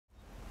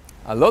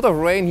A lot of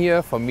rain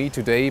here for me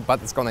today,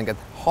 but it's gonna get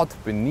hot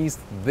beneath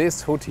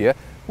this hood here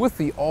with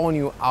the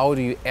all-new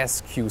Audi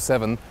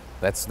SQ7.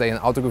 That's today in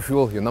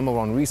Autogefühl, your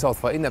 #1 resource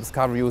for in-depth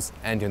car reviews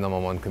and your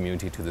 #1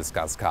 community to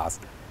discuss cars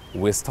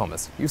with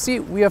Thomas. You see,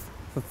 we have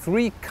the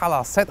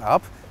 3-color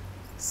setup: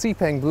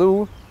 Sepang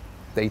Blue,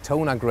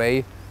 Daytona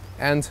Grey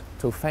and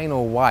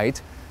Tofano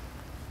White.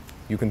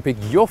 You can pick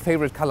your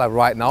favorite color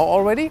right now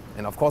already,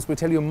 and of course we'll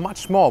tell you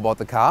much more about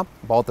the car,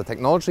 about the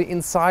technology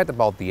inside,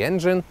 about the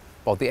engine,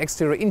 about the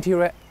exterior,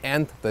 interior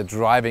and the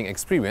driving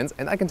experience.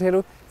 And I can tell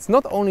you, it's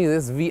not only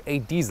this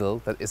V8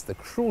 diesel that is the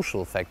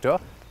crucial factor,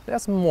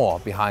 there's more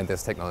behind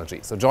this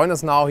technology. So join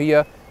us now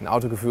here in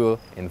Autogefühl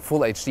in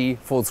full HD,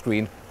 full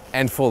screen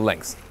and full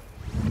length.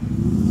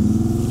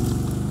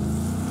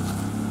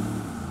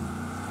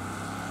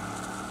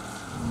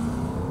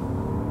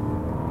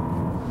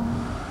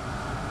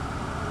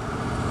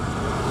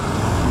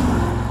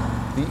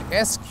 The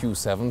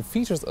SQ7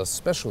 features a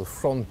special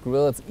front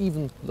grille that's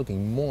even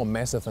looking more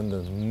massive than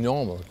the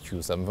normal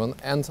Q7 one,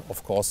 and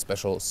of course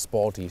special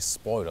sporty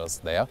spoilers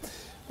there.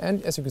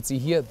 And as you can see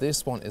here,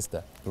 this one is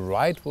the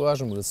bright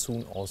version. We'll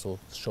soon also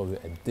show you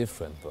a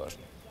different version.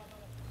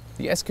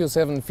 The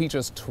SQ7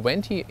 features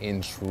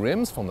 20-inch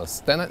rims from the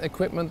standard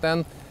equipment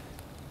then.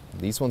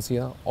 These ones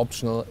here,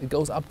 optional, it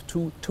goes up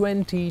to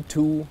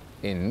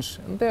 22-inch.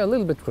 And they're a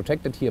little bit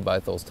protected here by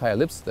those tire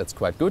lips, that's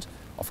quite good.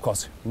 Of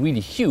course, really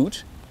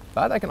huge.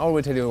 But I can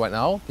already tell you right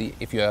now,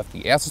 if you have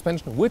the air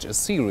suspension, which is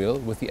serial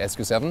with the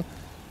SQ7,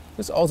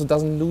 this also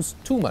doesn't lose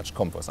too much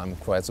comfort. I'm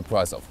quite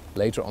surprised of.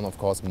 Later on, of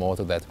course, more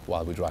to that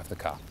while we drive the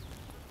car.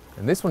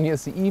 And this one here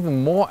is the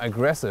even more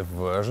aggressive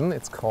version.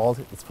 It's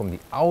from the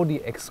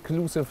Audi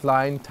exclusive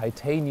line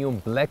titanium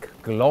black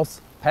gloss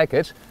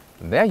package.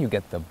 And there you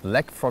get the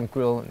black front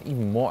grille, an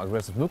even more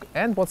aggressive look.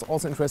 And what's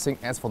also interesting,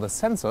 as for the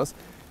sensors,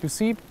 you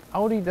see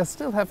Audi does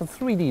still have a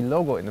 3D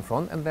logo in the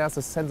front, and there's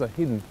a sensor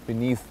hidden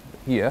beneath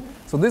here.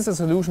 So this is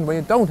a solution where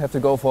you don't have to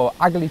go for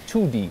ugly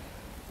 2D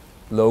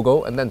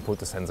logo and then put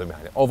the sensor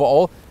behind it.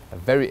 Overall, a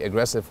very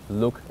aggressive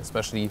look,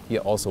 especially here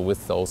also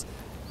with those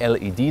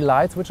LED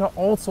lights, which are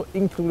also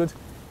included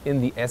in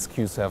the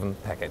SQ7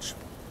 package.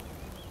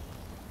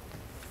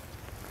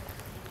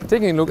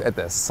 Taking a look at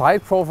the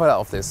side profile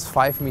of this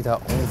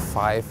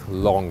 5.05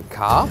 m long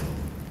car,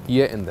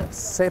 here in the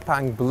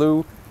Sepang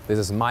Blue. This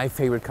is my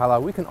favorite color.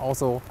 We can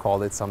also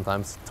call it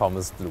sometimes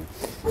Thomas Blue.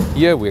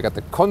 Here we got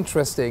the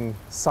contrasting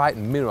side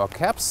mirror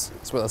caps,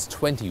 as well as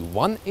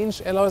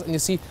 21-inch alloys. And you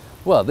see,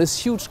 well, this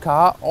huge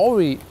car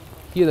already,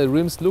 here the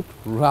rims look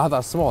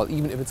rather small,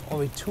 even if it's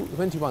already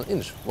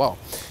 21-inch. Wow.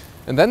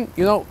 And then,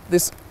 you know,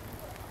 this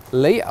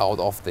layout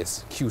of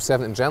this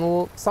Q7 in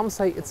general, some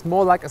say it's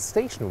more like a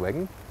station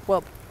wagon.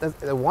 Well, on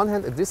the one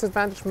hand, a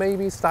disadvantage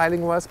maybe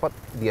styling-wise, but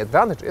the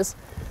advantage is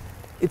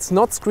it's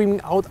not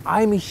screaming out,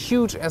 I'm a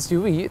huge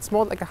SUV. It's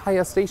more like a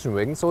higher station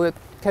wagon, so that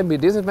can be a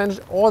disadvantage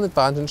or an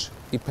advantage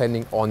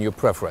depending on your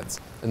preference.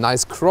 A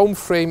nice chrome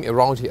frame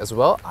around here as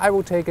well. I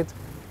will take it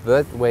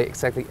that way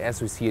exactly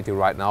as we see it here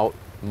right now.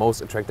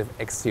 Most attractive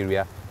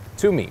exterior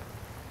to me.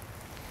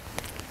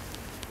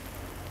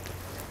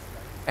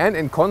 And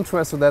in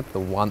contrast to that, the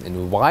one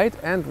in white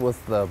and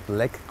with the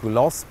black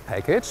gloss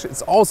package.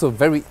 It's also a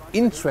very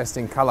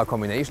interesting color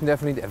combination,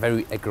 definitely a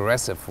very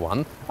aggressive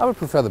one. I would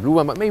prefer the blue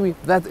one, but maybe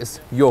that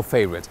is your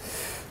favorite.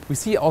 We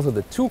see also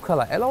the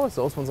 2-color alloys,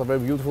 those ones are very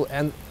beautiful,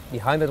 and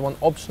behind that one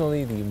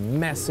optionally the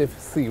massive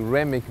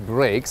ceramic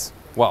brakes.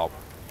 Wow,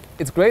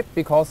 it's great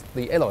because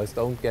the alloys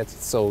don't get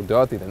so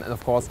dirty then. And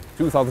of course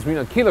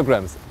 2,300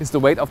 kilograms is the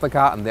weight of the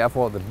car, and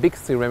therefore the big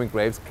ceramic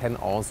brakes can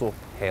also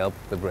help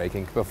the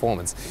braking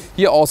performance.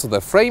 Here also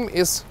the frame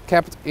is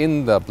kept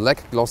in the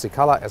black glossy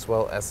color, as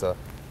well as the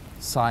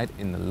side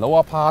in the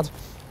lower part.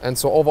 And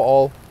so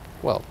overall,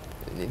 well,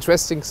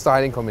 interesting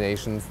styling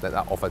combinations that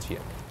are offered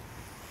here.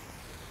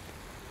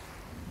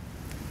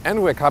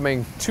 And we're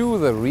coming to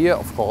the rear,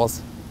 of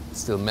course,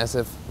 still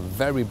massive,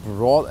 very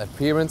broad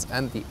appearance.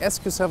 And the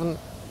SQ7,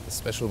 the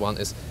special one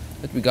is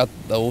that we got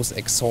those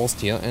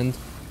exhaust here, and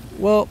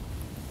well,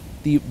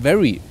 the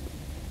very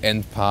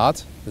end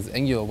part, this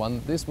angular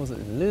one, this was a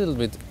little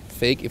bit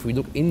fake. If we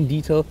look in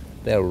detail,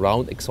 there are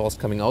round exhaust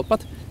coming out,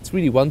 but it's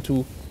really 1,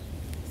 2,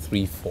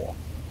 3, 4.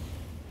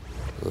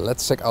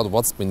 Let's check out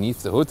what's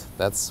beneath the hood.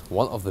 That's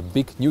one of the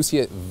big news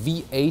here,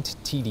 V8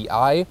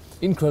 TDI.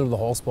 Incredible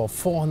horsepower,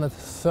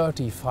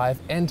 435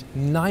 and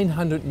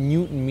 900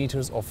 Newton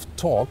meters of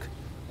torque.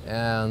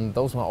 And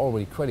those were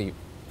already pretty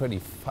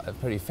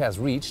fast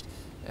reached.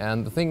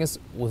 And the thing is,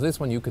 with this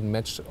one you can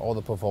match all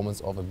the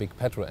performance of a big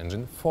petrol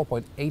engine.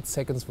 4.8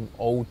 seconds from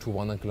 0 to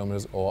 100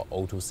 kilometers or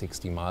 0 to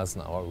 60 miles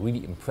an hour.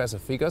 Really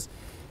impressive figures.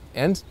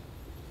 And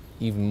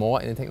even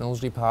more in the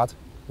technology part,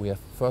 we have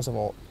first of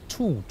all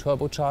 2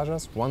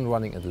 turbochargers, one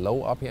running at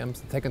low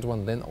RPMs, the second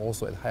one then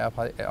also at higher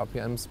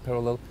RPMs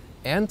parallel,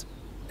 and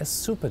a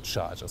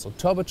supercharger. So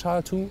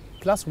turbocharger 2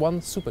 plus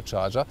 1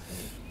 supercharger,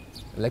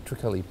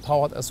 electrically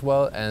powered as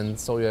well, and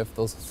so you have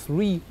those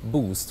 3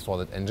 boosts for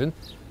that engine.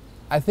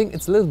 I think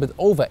it's a little bit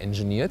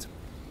over-engineered,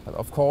 but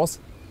of course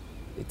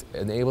it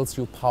enables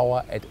you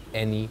power at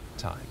any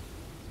time.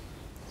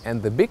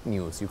 And the big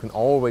news you can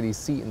already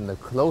see in the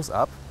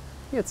close-up,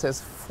 here it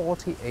says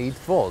 48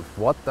 volt.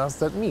 What does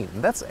that mean?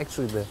 That's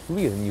actually the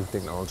real new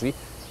technology.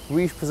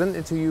 We've presented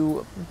it to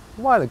you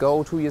a while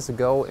ago, 2 years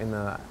ago, in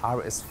a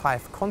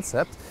RS5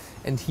 concept.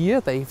 And here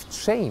they've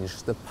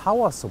changed the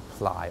power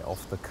supply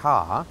of the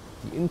car,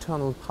 the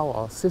internal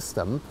power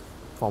system,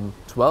 from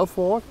 12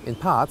 volt in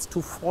parts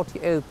to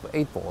 48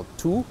 volt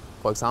to,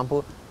 for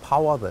example,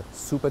 power the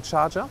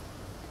supercharger,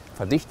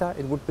 Verdichter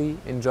it would be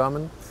in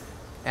German,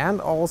 and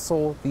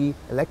also the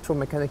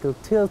electromechanical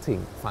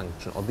tilting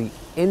function, or the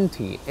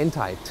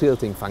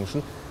anti-tilting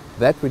function,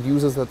 that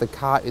reduces that the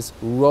car is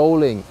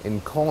rolling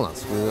in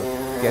corners. We'll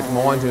get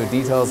more into the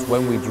details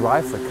when we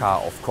drive the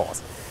car, of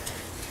course.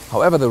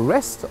 However, the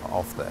rest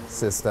of the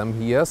system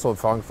here, so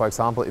for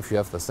example, if you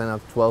have the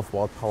standard 12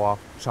 volt power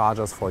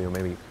chargers for your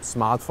maybe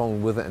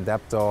smartphone with an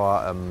adapter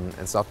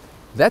and stuff,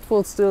 that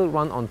will still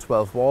run on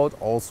 12 volt,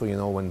 also, you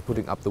know, when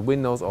putting up the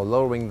windows or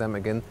lowering them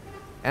again.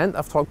 And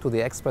I've talked to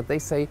the expert, they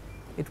say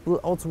it will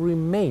also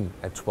remain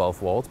at 12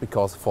 volts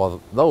because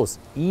for those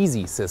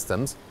easy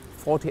systems,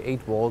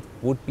 48 volt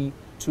would be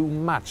too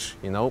much,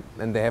 you know,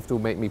 and they have to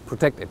make me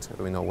protect it,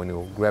 you know, when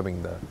you're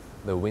grabbing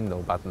the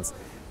window buttons.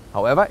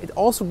 However, it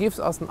also gives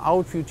us an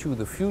outview to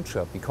the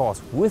future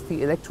because with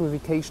the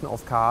electrification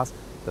of cars,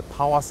 the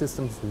power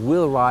systems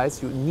will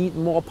rise. You need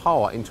more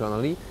power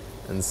internally,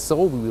 and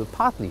so we will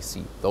partly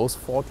see those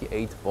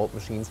 48 volt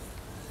machines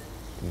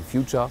in the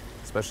future,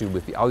 especially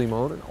with the Audi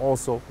model and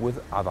also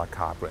with other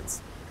car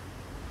brands.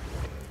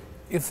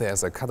 If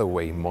there's a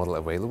cutaway model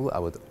available, I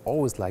would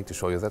always like to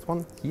show you that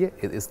one. Here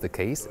it is the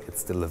case. It's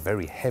still a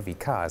very heavy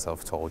car, as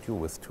I've told you,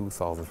 with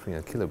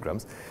 2,300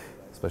 kilograms.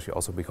 Especially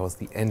also because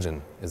the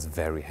engine is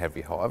very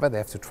heavy. However, they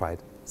have to try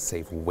to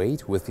save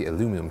weight with the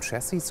aluminum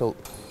chassis, so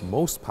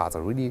most parts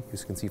are really,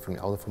 you can see from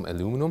the outer, from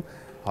aluminum.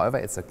 However,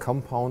 it's a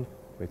compound,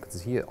 you can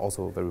see here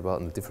also very well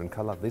in a different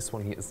color. This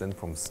one here is then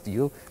from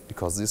steel,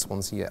 because these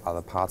ones here are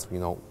the parts, you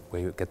know,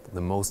 where you get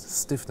the most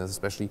stiffness,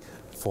 especially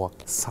for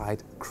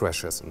side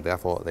crashes, and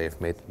therefore they have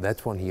made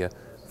that one here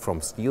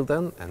from steel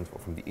then, and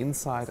from the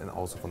inside and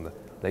also from the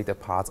later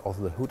parts,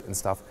 also the hood and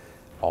stuff,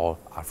 all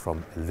are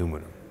from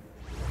aluminum.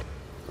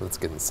 Let's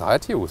get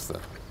inside here with the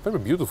very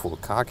beautiful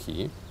car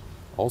key,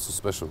 also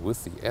special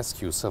with the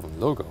SQ7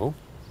 logo.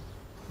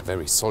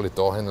 Very solid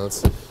door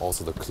handles,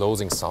 also the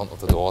closing sound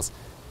of the doors.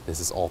 This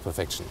is all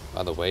perfection.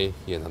 By the way,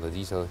 here another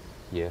detail,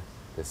 here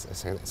this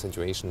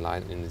accentuation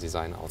line in the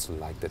design. I also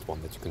like that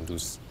one, that you can do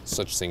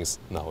such things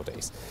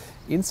nowadays.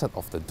 Inside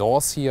of the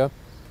doors here,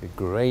 a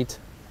great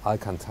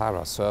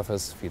Alcantara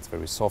surface, feels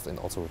very soft, and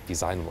also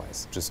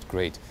design-wise, just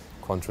great.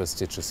 Contrast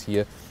stitches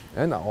here,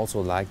 and I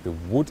also like the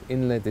wood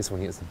inlet. This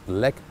one here is a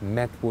black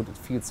matte wood. It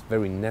feels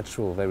very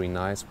natural, very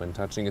nice when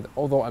touching it,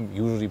 although I'm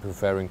usually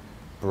preferring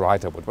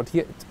brighter wood, but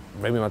here it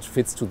very much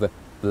fits to the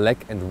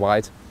black and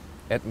white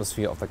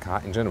atmosphere of the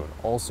car in general.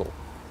 Also,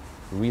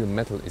 real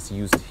metal is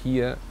used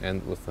here,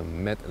 and with the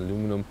matte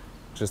aluminum,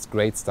 just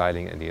great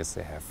styling ideas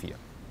they have here.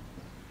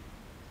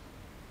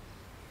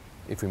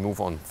 If we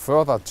move on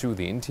further to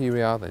the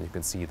interior, then you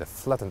can see the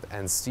flattened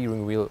end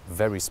steering wheel,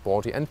 very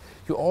sporty, and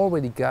you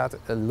already got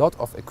a lot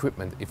of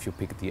equipment if you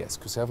pick the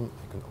SQ7. You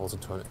can also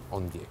turn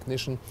on the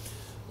ignition.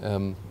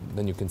 Then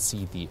you can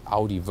see the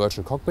Audi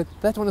virtual cockpit.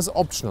 That one is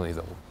optionally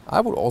though.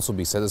 I would also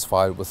be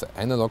satisfied with the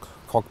analog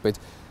cockpit.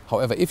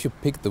 However, if you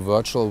pick the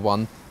virtual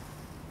one,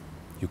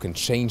 you can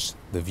change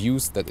the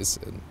views. That is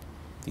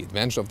the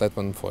advantage of that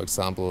one. For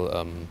example,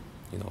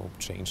 you know,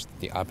 change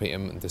the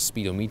RPM, and the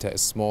speedometer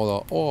is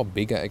smaller or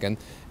bigger again.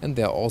 And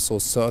there are also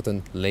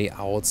certain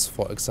layouts.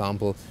 For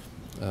example,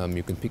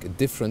 you can pick a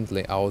different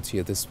layout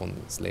here. This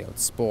one is layout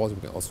sport. You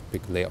can also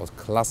pick layout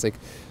classic.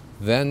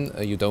 Then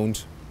you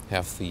don't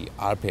have the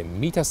RPM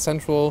meter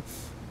central,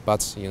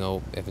 but you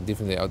know, have a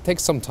different layout. It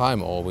takes some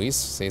time always.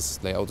 Says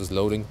layout is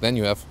loading. Then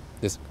you have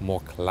this more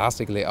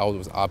classic layout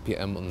with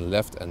RPM on the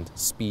left and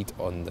speed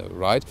on the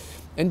right.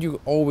 And you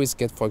always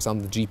get, for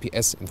example, the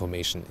GPS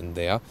information in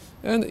there.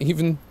 And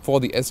even for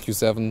the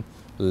SQ7,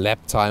 lap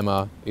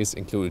timer is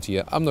included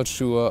here. I'm not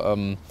sure,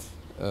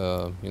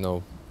 you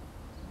know,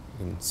 you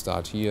can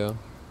start here,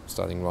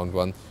 starting round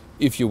 1.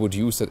 If you would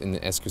use that in the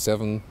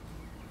SQ7,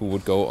 who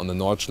would go on the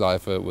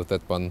Nordschleife with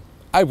that one?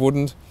 I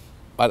wouldn't,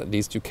 but at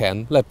least you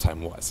can lap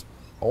time wise.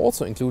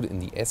 Also included in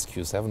the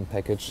SQ7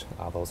 package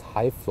are those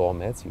high floor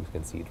mats. You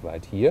can see it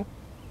right here.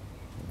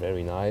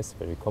 Very nice,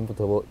 very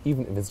comfortable,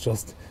 even if it's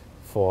just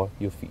for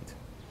your feet.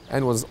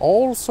 And what is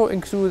also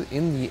included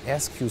in the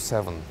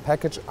SQ7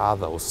 package are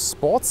those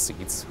sports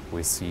seats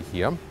we see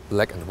here.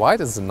 Black and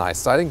white is a nice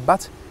styling,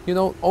 but you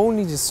know,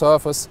 only the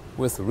surface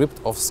with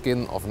ripped off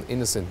skin of an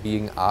innocent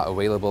being are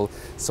available.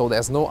 So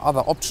there's no other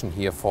option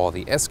here for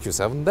the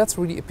SQ7. That's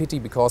really a pity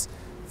because,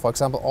 for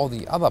example, all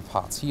the other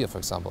parts here, for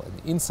example, in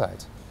the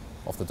inside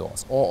of the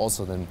doors, or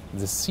also then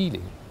the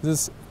ceiling,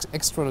 this is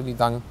extraordinarily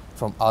done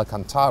from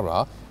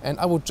Alcantara, and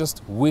I would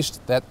just wish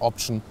that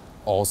option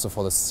also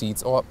for the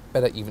seats, or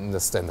better even in the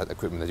standard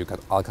equipment, that you got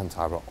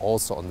Alcantara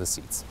also on the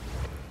seats.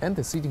 And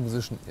the seating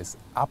position is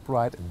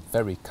upright and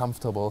very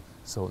comfortable,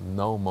 so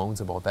no moans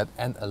about that,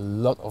 and a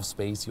lot of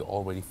space you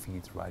already feel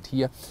it right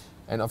here.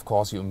 And of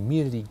course you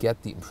immediately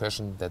get the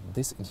impression that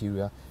this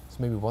interior is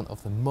maybe one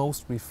of the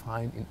most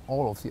refined in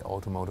all of the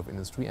automotive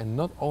industry, and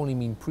not only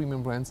mean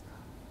premium brands,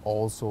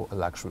 also a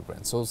luxury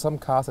brand. So some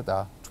cars that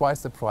are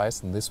twice the price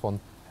than this one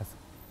have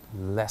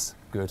less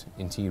good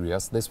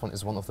interiors. This one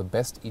is one of the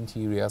best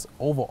interiors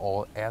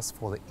overall as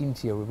for the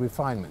interior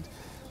refinement.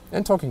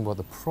 And talking about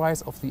the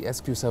price of the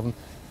SQ7,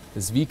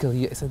 this vehicle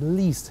here is at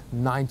least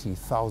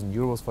 90,000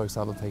 euros, for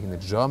example, taking the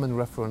German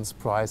reference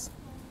price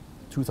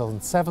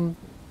 2017.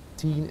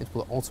 It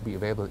will also be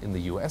available in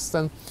the US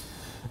then.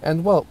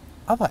 And well,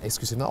 other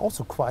SQ7 are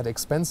also quite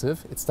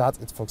expensive. It starts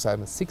at, for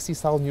example,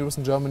 60,000 euros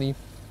in Germany,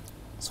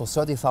 so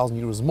 30,000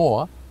 euros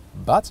more.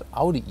 But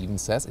Audi even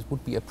says it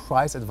would be a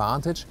price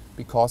advantage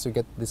because you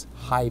get this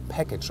high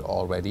package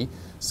already.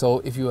 So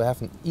if you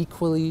have an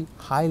equally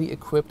highly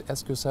equipped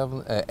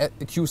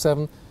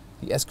Q7,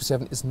 the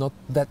SQ7 is not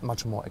that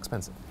much more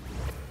expensive.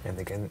 And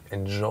again,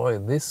 enjoy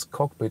this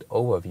cockpit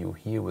overview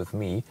here with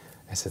me.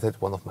 As I said,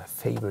 one of my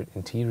favorite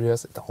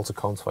interiors. It also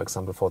counts, for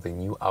example, for the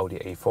new Audi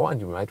A4.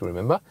 And you might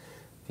remember,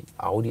 the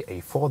Audi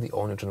A4, the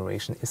owner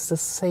generation, is the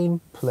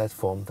same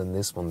platform than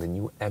this one, the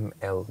new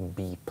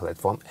MLB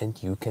platform.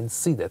 And you can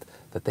see that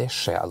they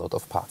share a lot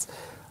of parts.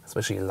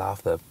 Especially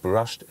love the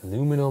brushed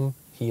aluminum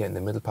here in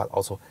the middle part.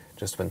 Also,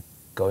 just when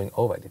going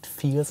over it, it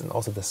feels, and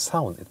also the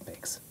sound it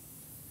makes.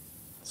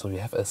 So you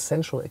have a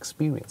sensual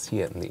experience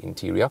here in the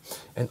interior,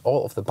 and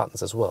all of the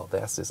buttons as well.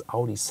 There's this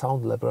Audi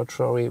sound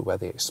laboratory where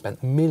they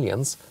spent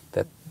millions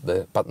that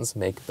the buttons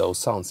make those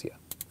sounds here.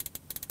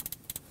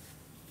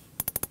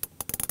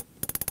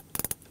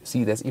 You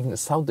see, there's even a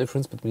sound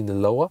difference between the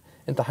lower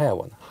and the higher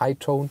one. High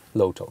tone,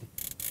 low tone.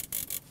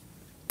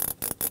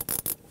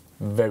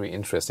 Very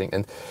interesting.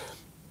 And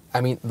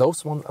I mean,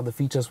 those ones are the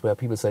features where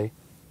people say,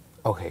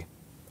 okay,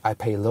 I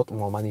pay a lot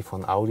more money for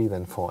an Audi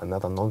than for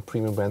another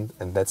non-premium brand,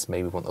 and that's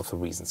maybe one of the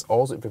reasons.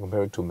 Also, if you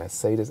compare it to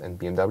Mercedes and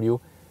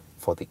BMW,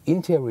 for the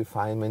interior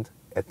refinement,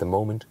 at the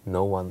moment,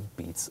 no one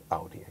beats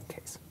Audi in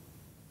case.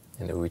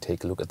 And if we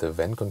take a look at the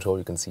vent control,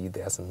 you can see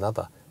there's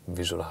another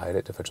visual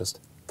highlight. If I just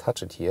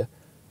touch it here,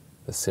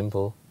 the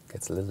symbol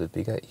gets a little bit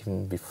bigger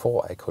even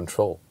before I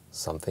control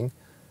something.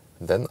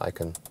 And then I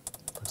can,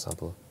 for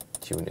example,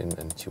 tune in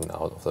and tune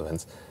out of the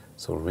vents.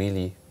 So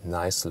really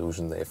nice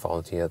solution they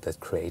found here that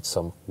creates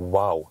some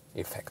wow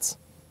effects.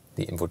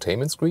 The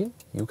infotainment screen,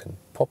 you can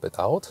pop it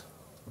out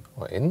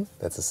or in.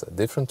 That is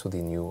different to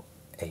the new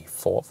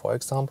A4, for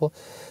example.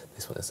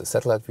 This one is a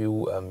satellite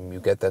view.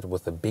 You get that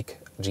with a big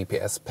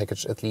GPS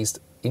package at least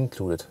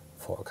included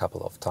for a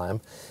couple of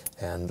time.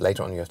 And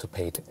later on you have to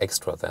pay it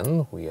extra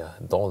then. We are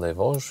dans les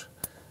Vosges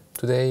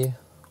today,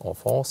 en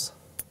France.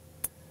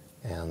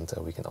 And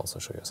we can also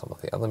show you some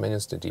of the other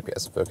menus. The GPS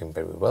is working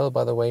very well,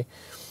 by the way.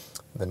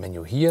 The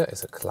menu here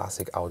is a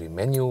classic Audi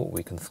menu.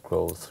 We can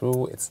scroll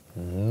through. It's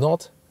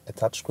not a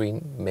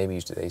touchscreen. Maybe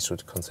they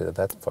should consider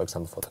that, for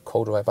example, for the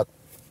co-drive, but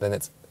then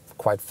it's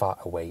quite far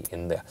away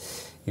in there.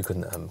 You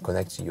can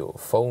connect your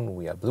phone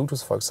via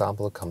Bluetooth, for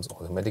example, comes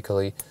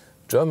automatically.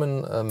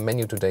 German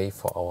menu today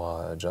for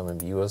our German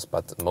viewers,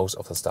 but most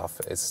of the stuff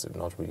is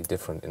not really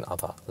different in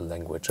other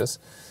languages.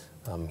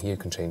 Here you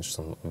can change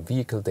some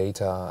vehicle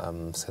data,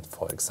 set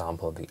for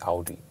example the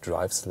Audi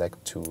Drive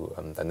Select to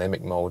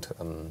dynamic mode.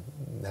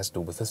 It has to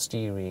do with the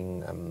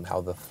steering,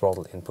 how the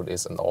throttle input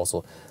is, and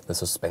also the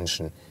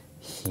suspension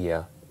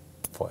here,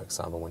 for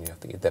example, when you have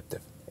the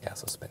adaptive air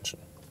suspension.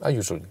 I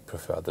usually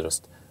prefer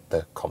just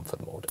the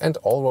comfort mode. And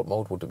all-road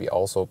mode would be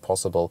also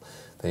possible.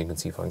 Then you can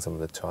see, for example,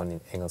 the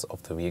turning angles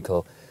of the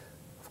vehicle.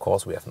 Of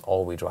course, we have an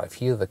all-wheel drive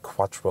here, the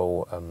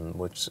Quattro,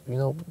 which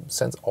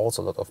sends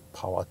also a lot of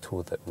power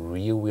to the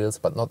rear wheels,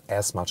 but not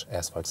as much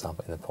as, for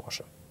example, in a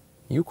Porsche.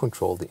 You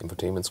control the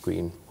infotainment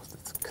screen with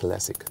its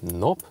classic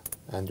knob,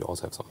 and you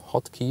also have some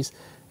hotkeys.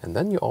 And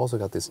then you also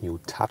got this new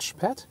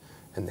touchpad,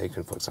 and there you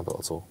can, for example,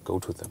 also go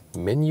to the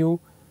menu,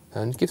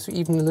 and it gives you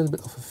even a little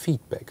bit of a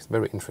feedback. It's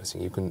very interesting.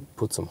 You can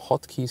put some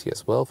hotkeys here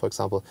as well. For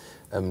example,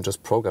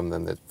 just program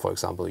them that, for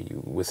example,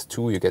 with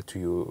 2 you get to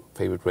your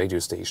favorite radio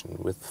station.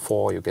 With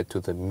 4 you get to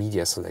the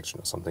media selection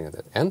or something like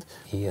that. And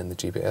here in the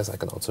GPS I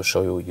can also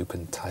show you, you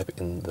can type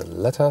in the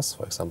letters.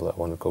 For example, I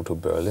want to go to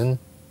Berlin.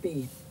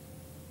 B.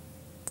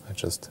 I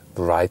just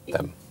write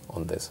them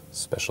on this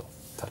special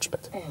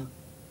touchpad. L.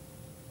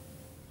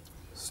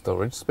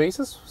 Storage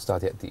spaces,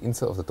 start at the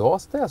inside of the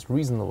doors. There's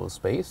reasonable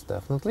space,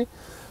 definitely.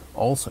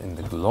 Also in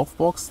the glove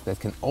box, that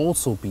can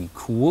also be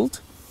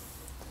cooled.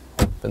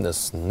 Then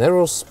there's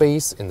narrow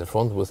space in the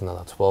front with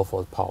another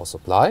 12-volt power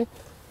supply.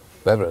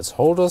 Beverage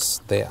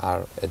holders, they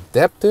are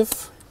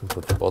adaptive. You can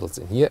put the bottles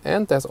in here,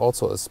 and there's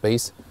also a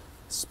space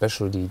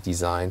specially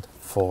designed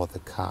for the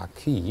car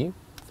key.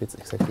 Fits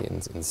exactly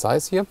in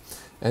size here.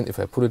 And if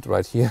I put it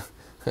right here,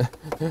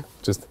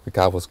 just the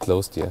car was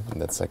closed here in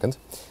that second.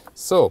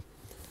 So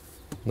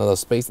another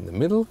space in the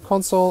middle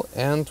console,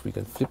 and we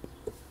can flip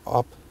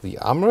up the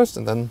armrest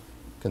and then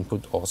can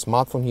put our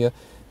smartphone here.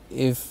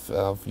 If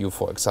you,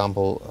 for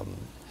example,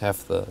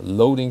 have the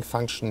loading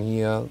function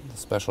here, the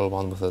special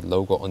one with the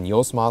logo on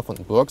your smartphone.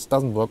 It works,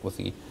 doesn't work with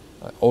the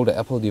older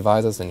Apple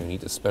devices, and you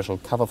need a special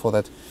cover for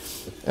that.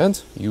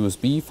 And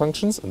USB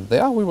functions, and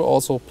there we will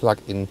also plug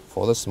in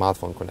for the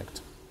smartphone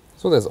connect.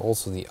 So there's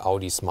also the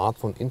Audi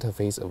smartphone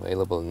interface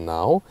available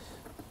now,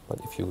 but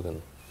if you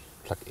then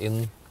plug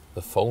in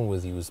the phone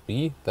with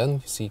USB, then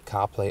you see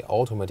CarPlay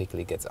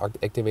automatically gets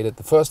activated.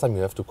 The first time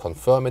you have to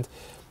confirm it,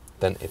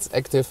 then it's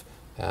active,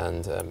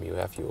 and you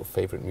have your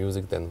favorite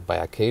music then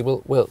via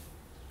cable. Well,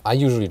 I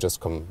usually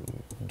just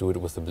do it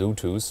with the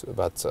Bluetooth,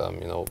 but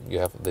you know, you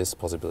have this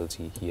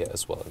possibility here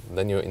as well. And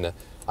then you're in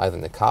either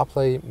in the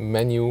CarPlay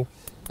menu,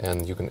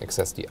 and you can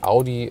access the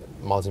Audi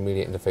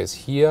multimedia interface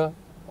here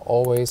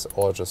always,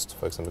 or just,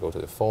 for example, go to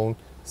the phone.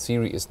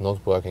 Siri is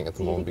not working at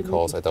the moment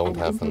because I don't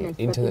have an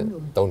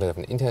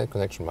internet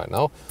connection right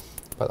now,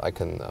 but I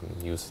can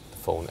use the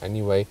phone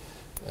anyway,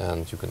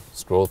 and you can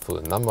scroll through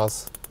the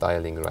numbers,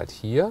 dialing right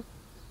here,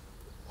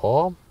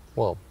 or,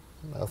 well,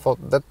 I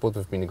thought that would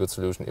have been a good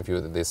solution if you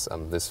had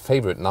this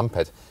favorite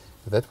numpad.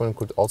 That one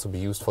could also be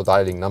used for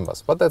dialing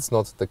numbers, but that's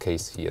not the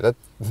case here.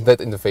 That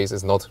interface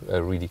is not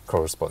really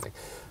corresponding.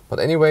 But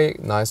anyway,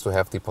 nice to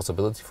have the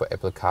possibility for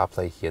Apple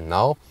CarPlay here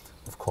now.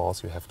 Of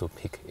course, you have to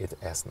pick it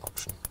as an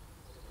option.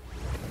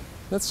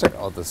 Let's check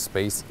out the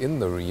space in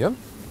the rear.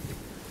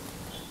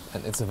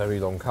 And it's a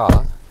very long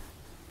car,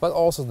 but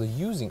also the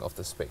using of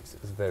the space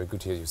is very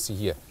good here. You see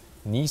here,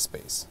 knee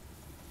space,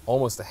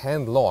 almost a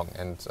hand long,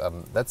 and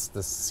that's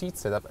the seat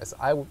setup as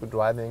I would be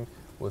driving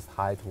with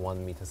height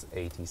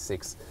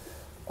 1.86 m.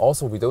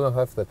 Also, we don't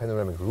have the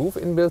panoramic roof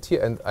inbuilt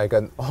here, and I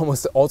can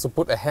almost also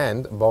put a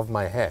hand above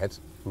my head.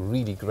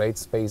 Really great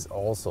space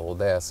also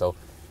there, so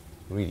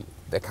really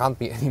there can't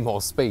be any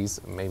more space,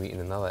 maybe in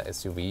another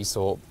SUV.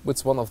 So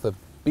it's one of the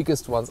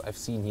biggest ones I've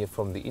seen here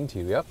from the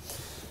interior.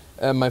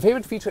 My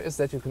favorite feature is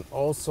that you can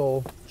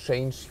also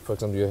change, for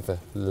example, you have a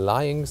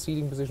lying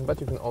seating position, but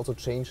you can also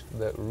change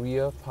the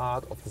rear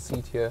part of the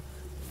seat here.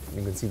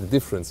 You can see the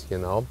difference here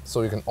now.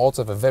 So you can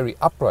also have a very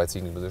upright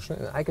seating position,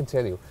 and I can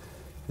tell you,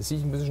 the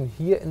seating position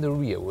here in the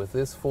rear with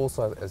this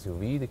full-size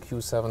SUV, the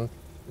Q7,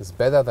 is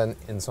better than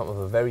in some of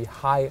the very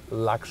high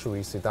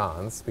luxury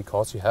sedans,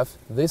 because you have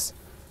this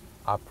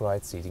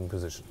upright seating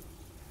position.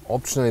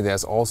 Optionally,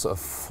 there's also a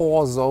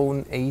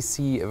 4-zone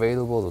AC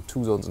available, so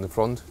 2 zones in the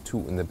front,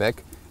 2 in the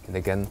back. And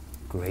again,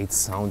 great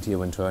sound here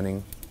when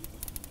turning.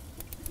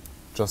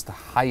 Just the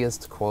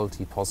highest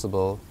quality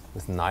possible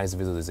with nice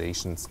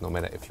visualizations, no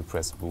matter if you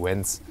press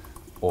vents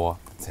or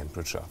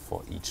temperature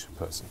for each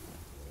person.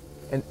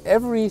 And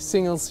every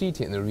single seat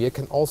here in the rear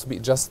can also be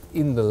adjusted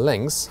in the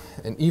length.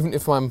 And even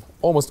if I'm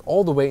almost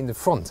all the way in the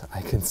front,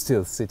 I can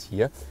still sit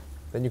here.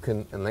 Then you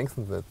can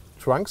lengthen the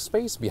trunk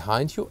space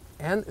behind you,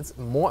 and it's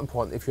more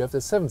important if you have the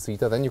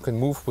 7-seater, then you can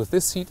move with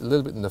this seat a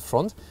little bit in the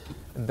front,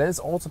 and then it's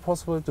also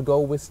possible to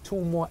go with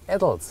 2 more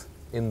adults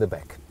in the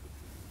back.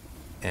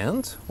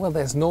 And, well,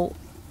 there's no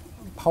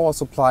power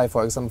supply,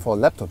 for example, for a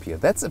laptop here.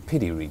 That's a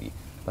pity, really.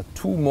 But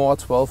 2 more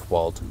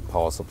 12-volt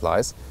power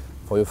supplies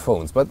for your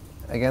phones. But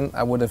again,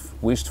 I would have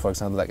wished, for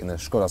example, like in a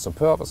Skoda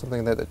Superb or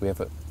something like that we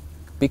have a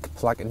big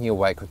plug in here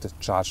where I could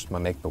charge my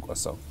MacBook or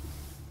so.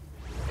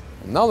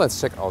 And now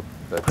let's check out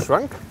the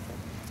trunk.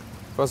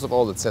 First of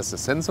all, it says the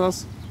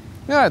sensors.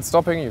 Yeah, it's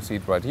stopping, you see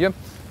it right here.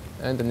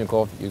 And then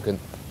you can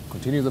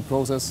continue the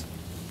process.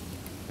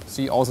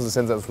 See, also the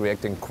sensor is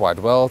reacting quite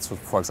well, so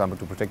for example,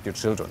 to protect your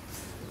children.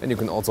 And you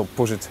can also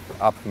push it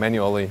up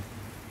manually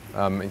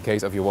in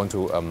case if you want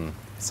to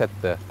set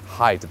the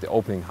height, the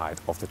opening height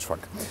of the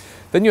trunk.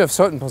 Then you have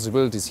certain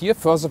possibilities here.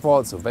 First of all,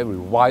 it's a very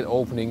wide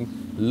opening,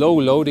 low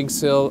loading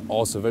sill,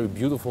 also very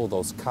beautiful,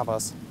 those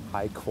covers,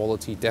 high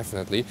quality,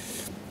 definitely.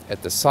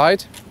 At the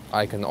side,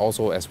 I can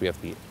also, as we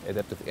have the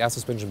adaptive air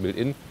suspension built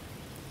in,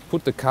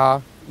 put the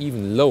car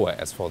even lower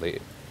as for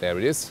there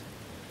it is.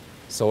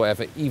 So I have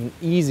an even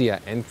easier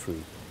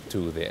entry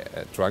to the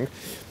trunk.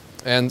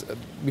 And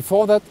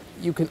before that,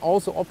 you can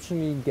also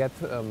optionally get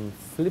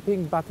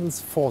flipping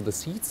buttons for the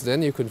seats.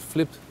 Then you can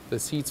flip the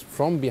seats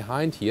from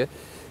behind here.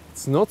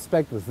 It's not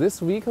spec'd with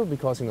this vehicle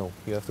because, you know,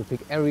 you have to pick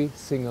every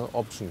single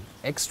option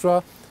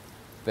extra.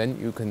 Then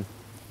you can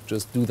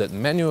just do that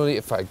manually.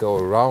 If I go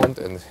around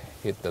and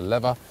hit the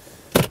lever,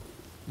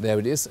 there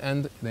it is,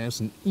 and there's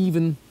an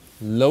even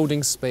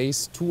loading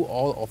space to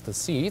all of the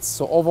seats.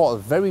 So overall, a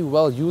very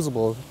well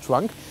usable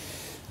trunk.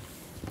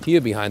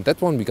 Here behind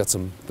that one, we got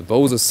the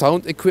Bose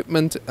sound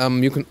equipment.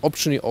 You can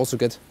optionally also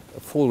get a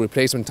full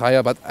replacement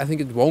tire, but I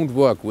think it won't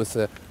work with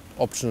the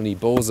optionally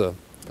Bose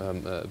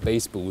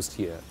bass boost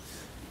here.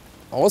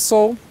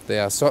 Also,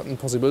 there are certain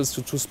possibilities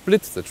to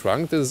split the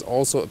trunk. This is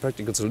also a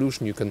practical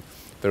solution. You can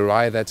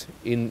vary that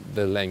in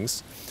the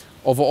length.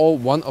 Overall,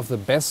 one of the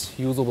best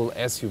usable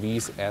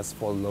SUVs as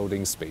for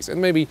loading space.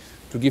 And maybe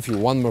to give you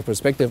one more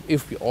perspective,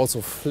 if we also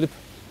flip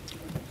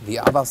the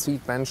other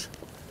seat bench,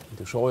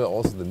 to show you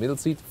also the middle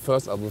seat,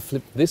 first I will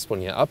flip this one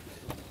here up.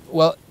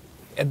 Well,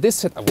 at this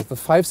setup with the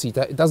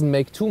 5-seater, it doesn't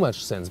make too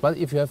much sense. But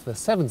if you have the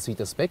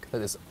 7-seater spec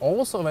that is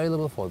also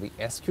available for the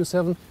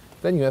SQ7,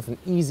 then you have an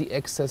easy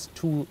access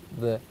to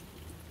the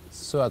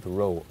third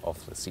row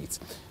of the seats.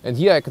 And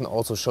here I can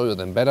also show you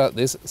them better.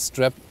 This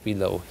strap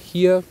below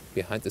here,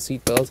 behind the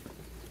seat belt.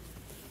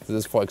 This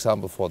is, for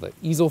example, for the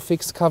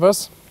ISOFIX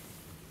covers.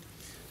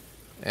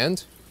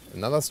 And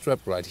another strap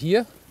right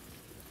here.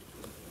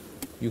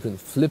 You can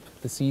flip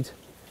the seat,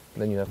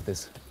 and then you have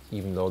this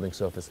even loading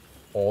surface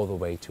all the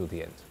way to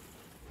the end.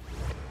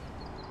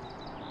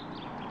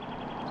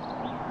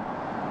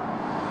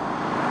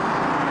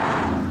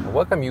 I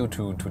welcome you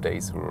to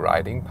today's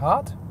riding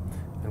part,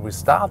 and we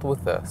start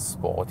with the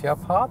sportier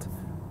part.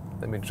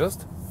 Let me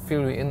just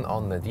fill you in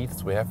on the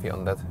details we have here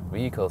on that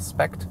vehicle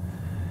spec.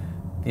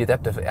 The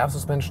adaptive air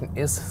suspension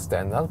is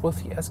standard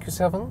with the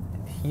SQ7.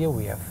 Here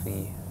we have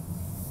the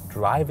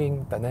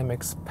driving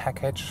dynamics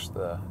package,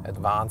 the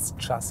advanced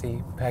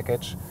chassis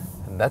package,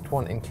 and that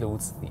one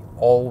includes the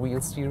all-wheel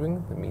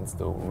steering. That means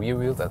the rear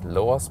wheels at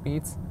lower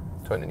speeds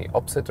turn in the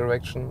opposite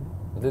direction,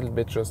 a little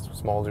bit, just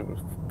small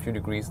few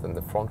degrees than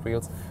the front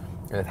wheels,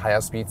 and at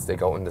higher speeds they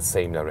go in the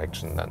same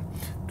direction then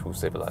to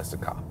stabilize the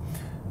car.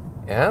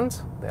 And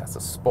there's a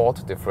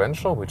sport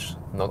differential, which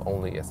not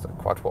only as the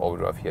quattro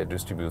all-wheel drive here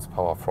distributes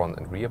power front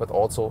and rear, but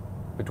also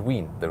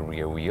between the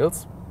rear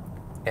wheels.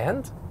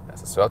 And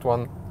there's a third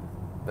one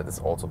that is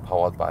also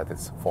powered by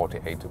this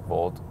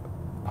 48-volt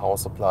power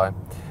supply.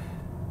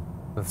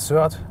 The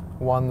third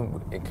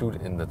one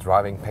included in the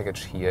driving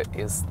package here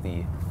is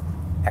the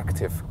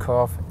active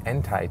curve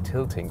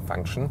anti-tilting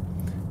function.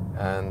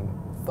 And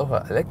those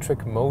are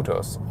electric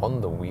motors on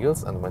the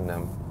wheels, and when they're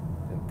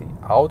at the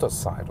outer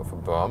side of a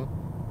berm,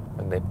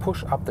 when they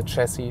push up the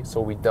chassis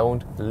so we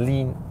don't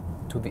lean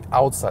to the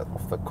outside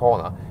of the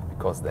corner,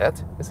 because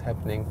that is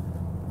happening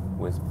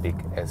with big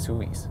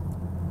SUVs.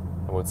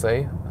 I would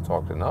say I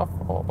talked enough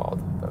about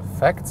the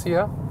facts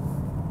here.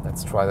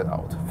 Let's try that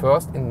out.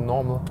 First in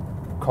normal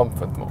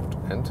comfort mode,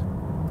 and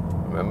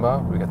remember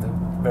we got a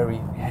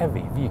very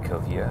heavy vehicle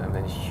here and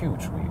a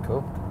huge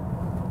vehicle,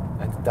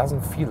 and it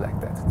doesn't feel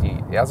like that.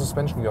 The air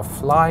suspension, you're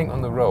flying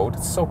on the road,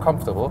 it's so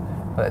comfortable,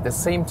 but at the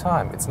same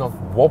time it's not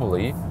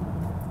wobbly,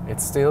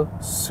 it's still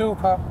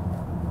super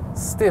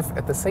stiff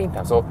at the same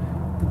time. So,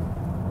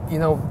 you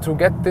know, to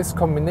get this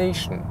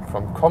combination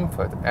from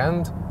comfort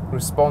and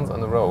response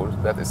on the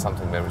road, that is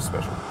something very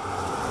special.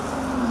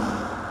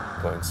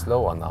 Going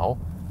slower now,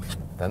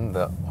 then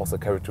the also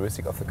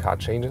characteristic of the car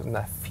changes, and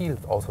I feel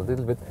also a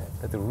little bit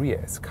that the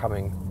rear is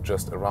coming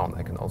just around.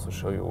 I can also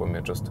show you when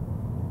we just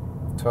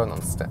turn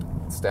on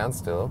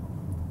standstill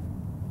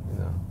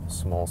in a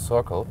small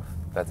circle,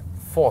 that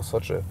for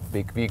such a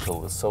big vehicle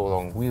with so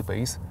long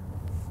wheelbase,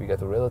 we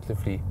get a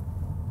relatively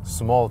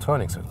small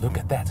turning. So look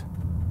at that,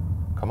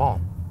 come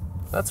on.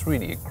 That's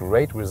really a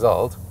great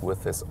result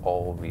with this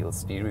all-wheel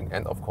steering,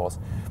 and of course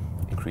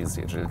increases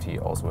the agility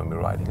also when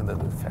we're riding a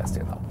little bit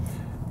faster now.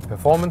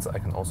 Performance I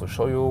can also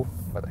show you,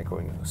 but I'm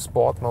going into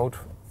sport mode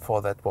for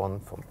that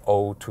one, from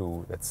 0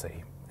 to, let's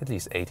say, at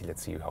least 80.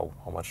 Let's see how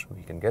much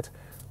we can get.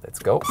 Let's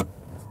go.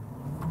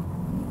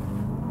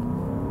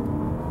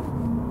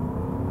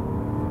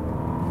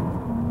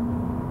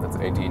 That's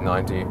 80,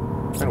 90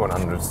 and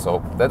 100.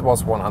 So that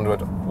was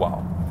 100.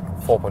 Wow.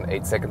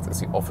 4.8 seconds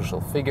is the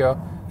official figure.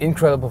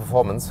 Incredible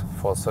performance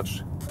for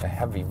such a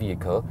heavy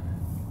vehicle,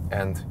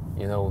 and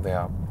you know,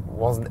 there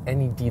wasn't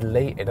any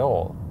delay at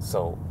all,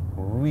 so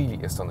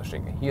really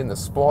astonishing. Here in the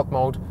sport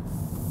mode,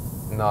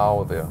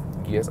 now the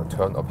gears are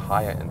turned up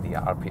higher in the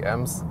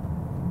RPMs,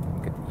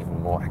 you get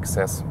even more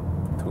access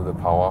to the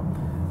power.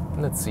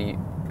 Let's see,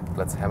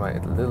 let's hammer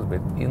it a little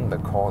bit in the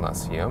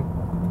corners here.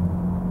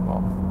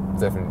 Well,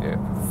 definitely a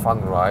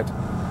fun ride.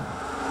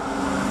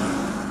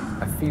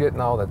 I feel it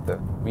now that the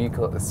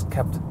vehicle is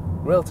kept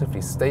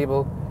relatively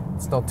stable.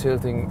 It's not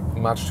tilting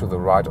much to the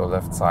right or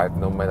left side,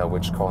 no matter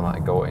which corner I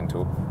go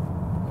into.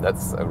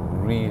 That's a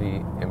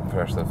really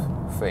impressive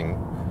thing.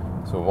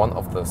 So one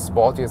of the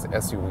sportiest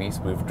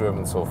SUVs we've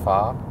driven so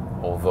far,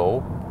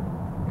 although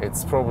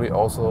it's probably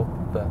also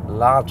the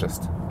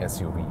largest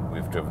SUV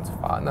we've driven so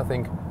far. And I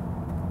think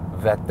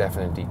that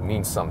definitely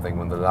means something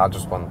when the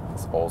largest one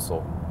is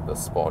also the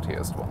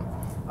sportiest one.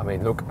 I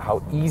mean, look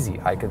how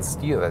easy I can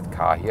steer that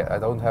car here. I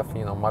don't have,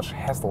 you know, much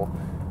hassle.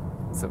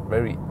 It's a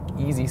very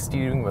easy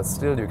steering, but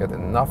still you get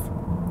enough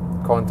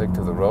contact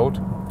to the road.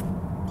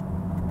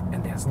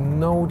 And there's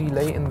no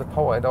delay in the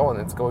power at all,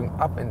 and it's going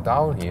up and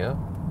down here.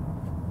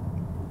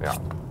 Yeah,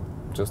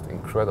 just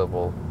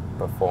incredible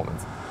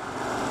performance.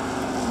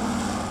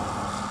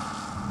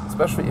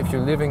 Especially if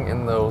you're living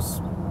in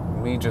those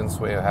regions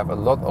where you have a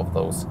lot of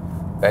those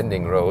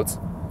bending roads,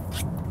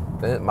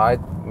 then it might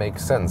make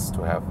sense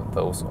to have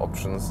those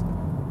options,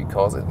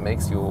 because it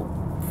makes you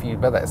feel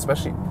better,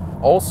 especially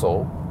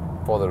also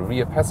for the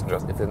rear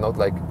passengers, if they're not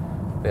like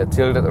they're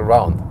tilted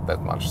around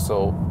that much.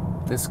 So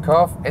this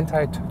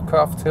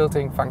anti-curve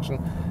tilting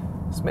function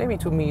is maybe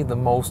to me the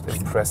most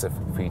impressive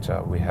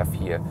feature we have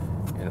here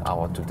in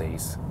our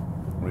today's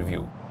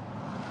review.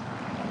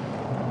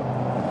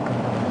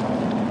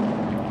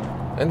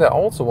 And I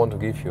also want to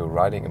give you a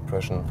riding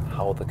impression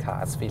how the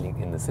car is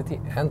feeling in the city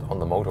and on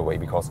the motorway,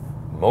 because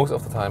most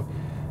of the time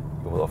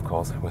you will, of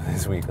course, with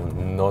this vehicle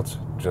not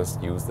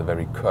just use the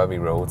very curvy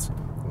roads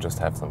just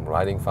have some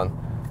riding fun.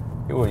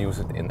 You will use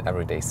it in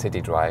everyday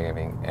city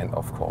driving and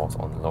of course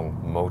on long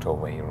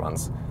motorway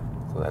runs.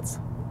 So that's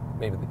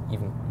maybe the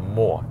even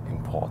more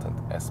important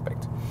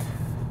aspect.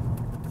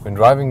 When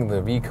driving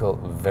the vehicle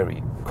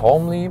very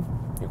calmly,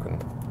 you can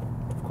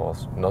of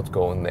course not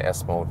go in the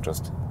S mode,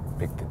 just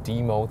pick the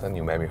D mode, and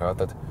you maybe heard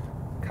that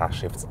car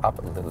shifts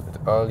up a little bit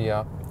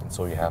earlier, and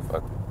so you have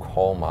a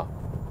calmer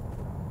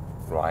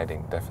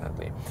riding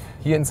definitely.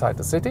 Here inside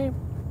the city,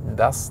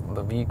 does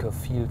the vehicle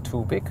feel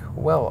too big?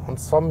 Well, on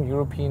some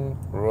European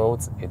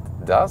roads it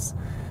does,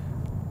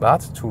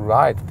 but to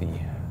ride the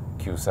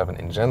Q7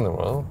 in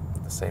general,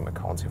 the same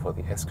accounts here for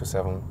the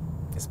SQ7,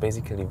 is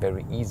basically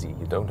very easy.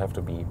 You don't have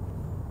to be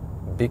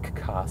big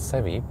car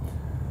savvy.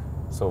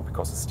 So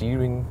because the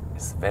steering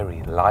is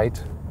very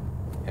light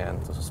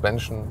and the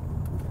suspension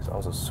is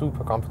also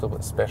super comfortable,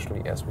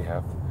 especially as we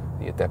have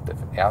the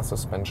adaptive air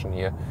suspension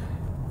here.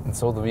 And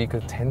so the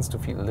vehicle tends to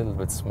feel a little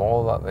bit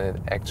smaller than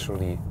it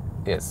actually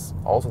is.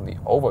 Also the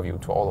overview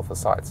to all of the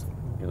sides.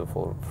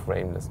 Beautiful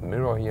frameless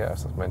mirror here,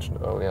 as I mentioned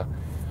earlier.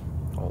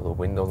 All the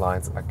window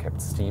lines are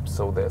kept steep,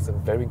 so there's a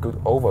very good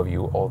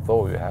overview,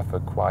 although you have a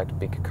quite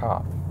big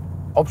car.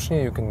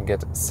 Optionally, you can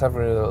get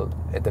several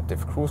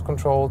adaptive cruise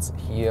controls.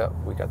 Here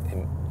we got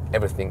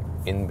everything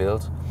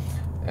inbuilt,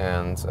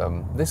 and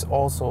this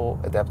also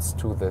adapts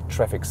to the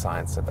traffic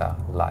signs that are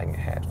lying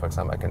ahead. For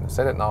example, I can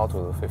set it now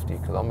to the 50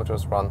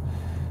 kilometers run,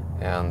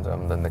 and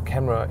then the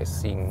camera is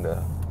seeing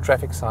the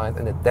traffic sign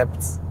and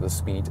adapts the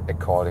speed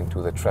according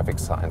to the traffic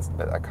signs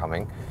that are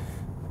coming.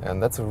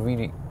 And that's a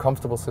really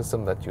comfortable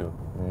system that you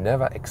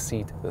never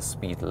exceed the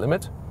speed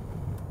limit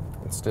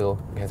and still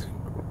get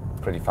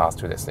pretty fast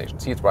to your destination.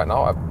 See it right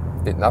now, I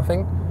did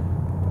nothing,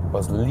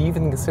 was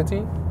leaving the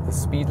city, the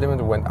speed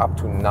limit went up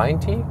to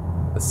 90.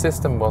 The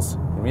system was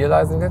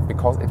realizing it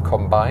because it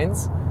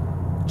combines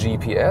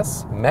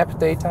GPS, map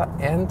data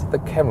and the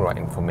camera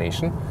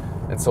information.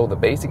 And so the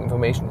basic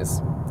information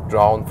is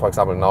drawn, for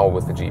example, now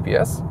with the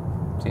GPS.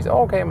 Sees,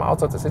 oh, okay, I'm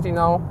outside the city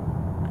now.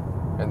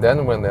 And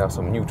then when there are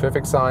some new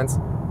traffic signs,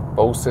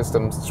 both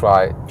systems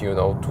try,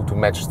 to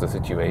match the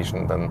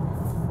situation. Then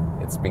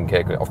it's been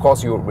calculated. Of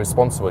course, you're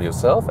responsible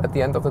yourself at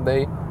the end of the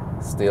day.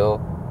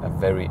 Still a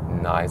very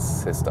nice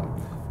system.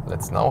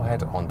 Let's now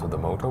head onto the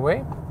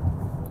motorway.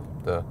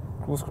 The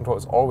cruise control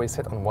is always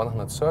set on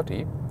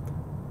 130,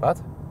 but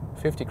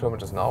 50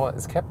 kilometers an hour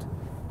is kept.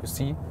 You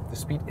see, the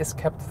speed is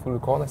kept through the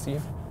corner. See,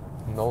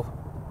 no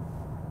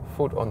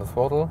foot on the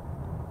throttle.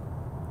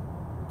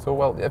 So,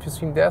 well, if you've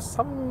seen, there's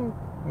some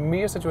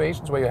mere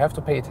situations where you have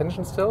to pay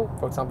attention still.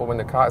 For example, when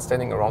the car is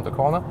standing around the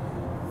corner.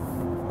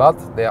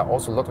 But there are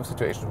also a lot of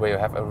situations where you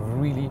have a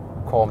really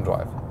calm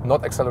drive.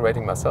 Not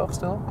accelerating myself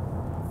still.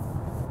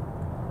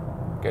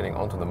 Getting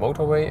onto the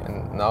motorway,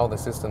 and now the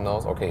system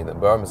knows, okay, the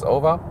berm is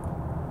over.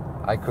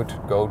 I could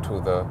go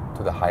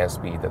to the higher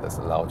speed that is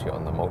allowed here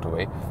on the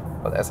motorway.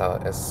 But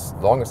as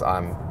long as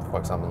I'm, for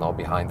example, now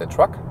behind the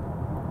truck,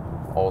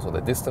 also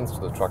the distance to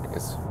the truck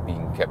is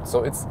being kept.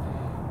 So it's,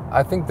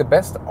 I think, the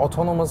best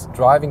autonomous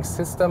driving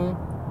system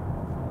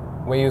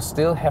where you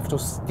still have to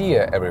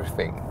steer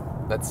everything.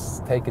 Let's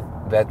take it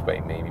that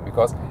way maybe,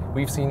 because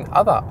we've seen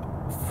other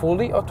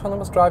fully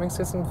autonomous driving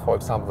systems, for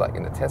example, like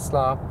in the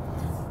Tesla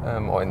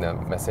or in the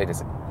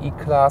Mercedes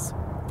E-Class,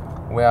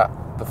 where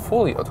the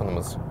fully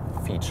autonomous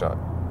feature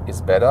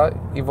is better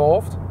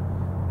evolved.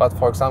 But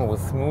for example,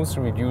 with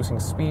smoothly reducing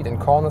speed and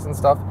corners and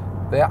stuff,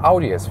 their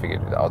Audi has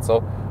figured it out.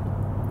 So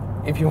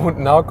if you would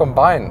now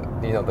combine,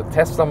 the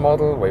Tesla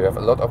model, where you have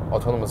a lot of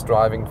autonomous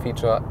driving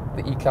feature,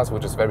 the E-Class,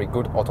 which is very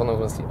good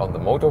autonomously on the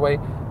motorway,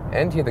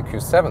 and here the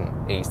Q7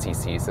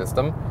 ACC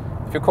system,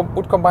 if you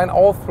would combine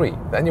all three,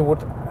 then you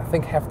would, I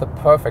think, have the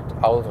perfect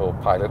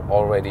autopilot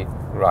already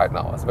right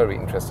now. It's a very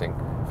interesting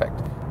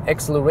fact.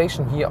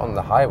 Acceleration here on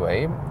the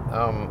highway,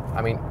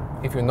 I mean,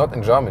 if you're not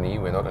in Germany,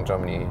 we're not in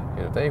Germany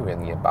here today, we're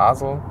near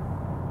Basel,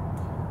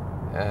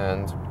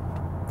 and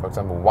for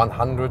example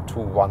 100 to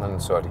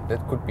 130,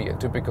 that could be a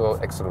typical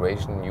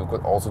acceleration you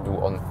could also do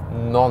on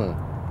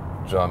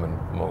non-German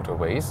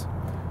motorways.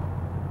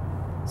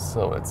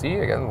 So let's see,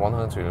 again,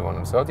 100 to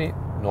 130,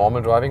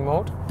 normal driving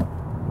mode.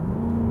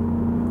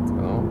 Let's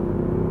go.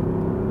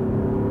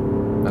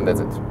 And that's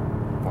it,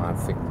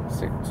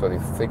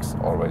 136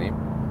 already.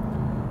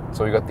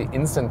 So you got the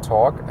instant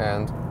torque,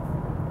 and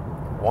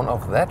one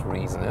of that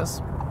reason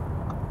is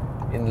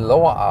in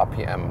lower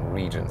RPM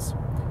regions.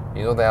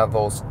 There are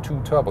those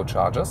two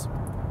turbochargers,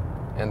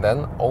 and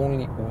then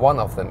only one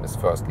of them is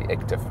firstly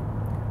active.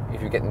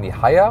 If you get in the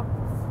higher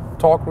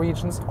torque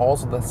regions,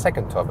 also the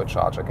second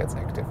turbocharger gets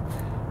active.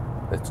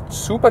 The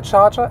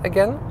supercharger,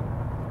 again,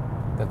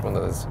 that one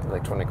that is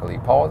electronically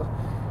powered,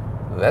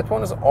 that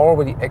one is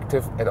already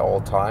active at all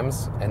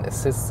times and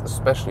assists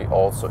especially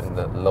also in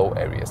the low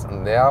areas.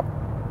 And there,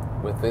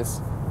 with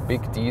this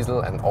big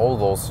diesel and all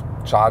those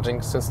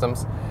charging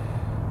systems,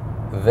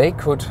 they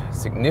could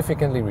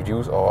significantly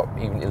reduce or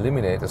even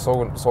eliminate the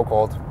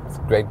so-called, it's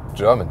a great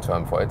German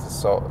term for it,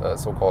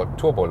 so-called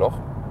Turboloch.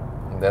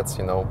 And that's,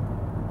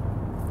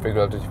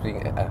 figuratively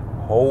speaking, a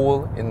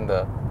hole in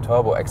the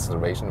turbo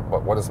acceleration.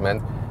 What is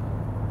meant,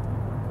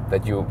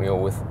 that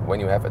when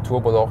you have a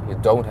turbo lock, you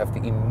don't have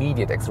the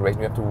immediate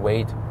acceleration. You have to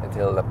wait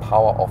until the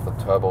power of the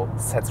turbo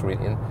sets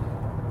really in.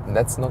 And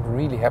that's not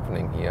really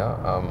happening here,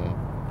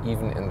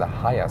 even in the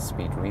higher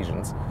speed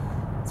regions.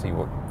 So you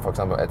would, for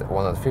example, at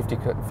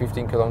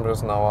 15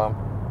 kilometers an hour,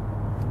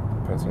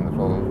 pressing the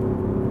throttle.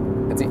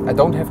 And see, I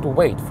don't have to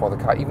wait for the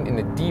car, even in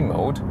the D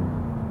mode.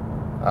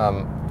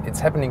 It's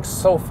happening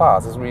so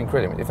fast, it's really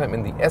incredible. If I'm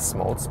in the S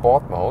mode,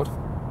 sport mode,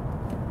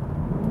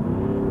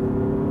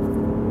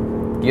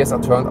 gears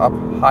are turned up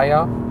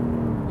higher,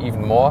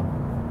 even more,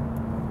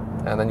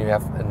 and then you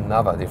have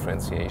another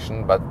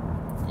differentiation, but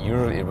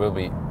usually it will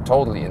be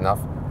totally enough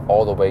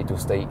all the way to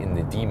stay in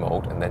the D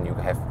mode, and then you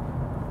have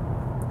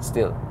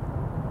still,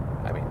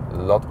 I mean,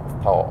 a lot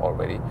of power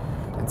already.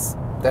 It's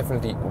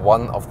definitely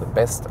one of the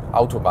best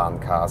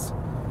Autobahn cars,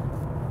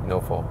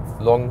 for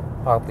long,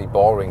 partly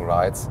boring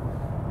rides.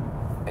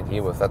 And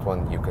here with that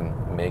one, you can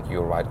make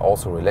your ride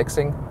also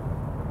relaxing,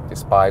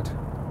 despite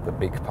the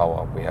big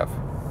power we have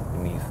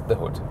beneath the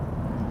hood.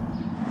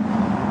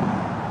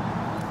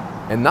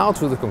 And now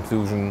to the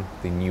conclusion,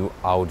 the new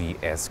Audi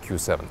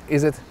SQ7.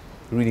 Is it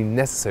really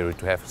necessary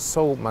to have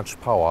so much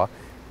power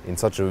in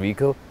such a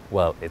vehicle?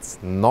 Well, it's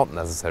not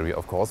necessary,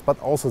 of course, but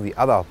also the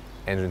other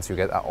engines you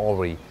get are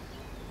already,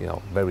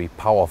 very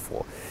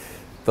powerful.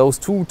 Those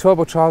two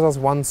turbochargers,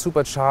 one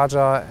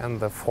supercharger and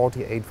the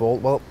 48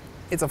 volt, well,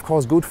 it's of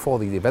course good for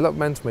the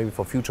development, maybe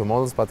for future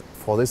models, but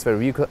for this very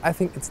vehicle, I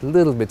think it's a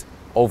little bit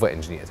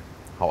over-engineered.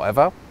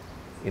 However,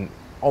 in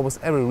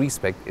almost every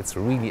respect, it's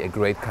really a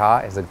great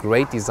car. It's a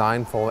great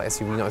design for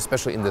SUV,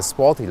 especially in the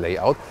sporty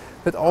layout,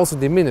 but also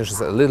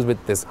diminishes a little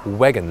bit this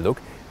wagon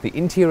look. The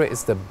interior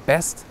is the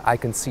best I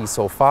can see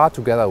so far,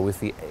 together with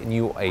the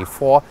new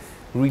A4,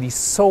 really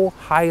so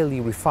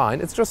highly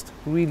refined. It's just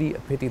really a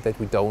pity that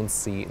we don't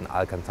see an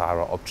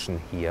Alcantara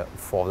option here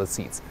for the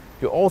seats.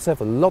 You also have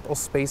a lot of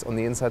space on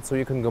the inside, so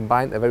you can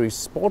combine a very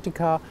sporty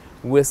car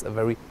with a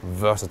very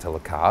versatile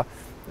car.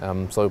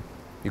 So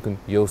you can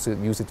use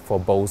it for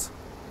both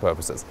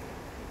purposes.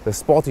 The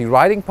sporty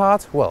riding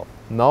part, well,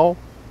 now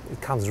it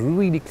comes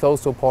really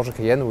close to a Porsche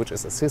Cayenne, which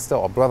is a sister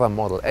or brother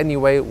model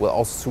anyway, will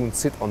also soon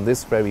sit on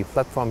this very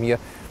platform here.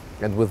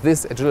 And with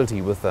this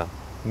agility, with the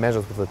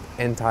measures with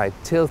the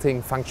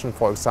anti-tilting function,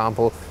 for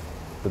example,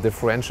 the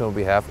differential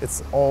we have,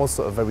 it's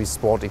also a very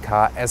sporty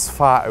car as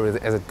far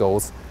as it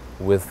goes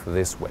with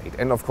this weight.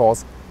 And of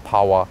course,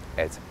 power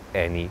at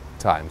any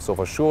time. So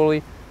for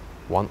surely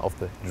one of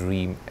the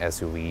dream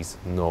SUVs,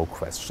 no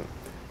question.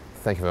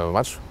 Thank you very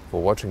much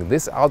for watching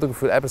this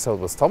Autogefühl episode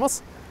with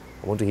Thomas.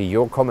 I want to hear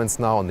your comments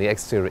now on the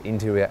exterior,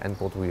 interior and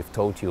what we've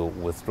told you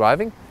with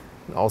driving.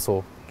 And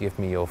also give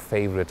me your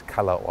favorite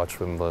color or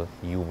trim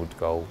you would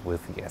go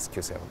with the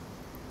SQ7.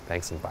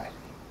 Thanks and bye.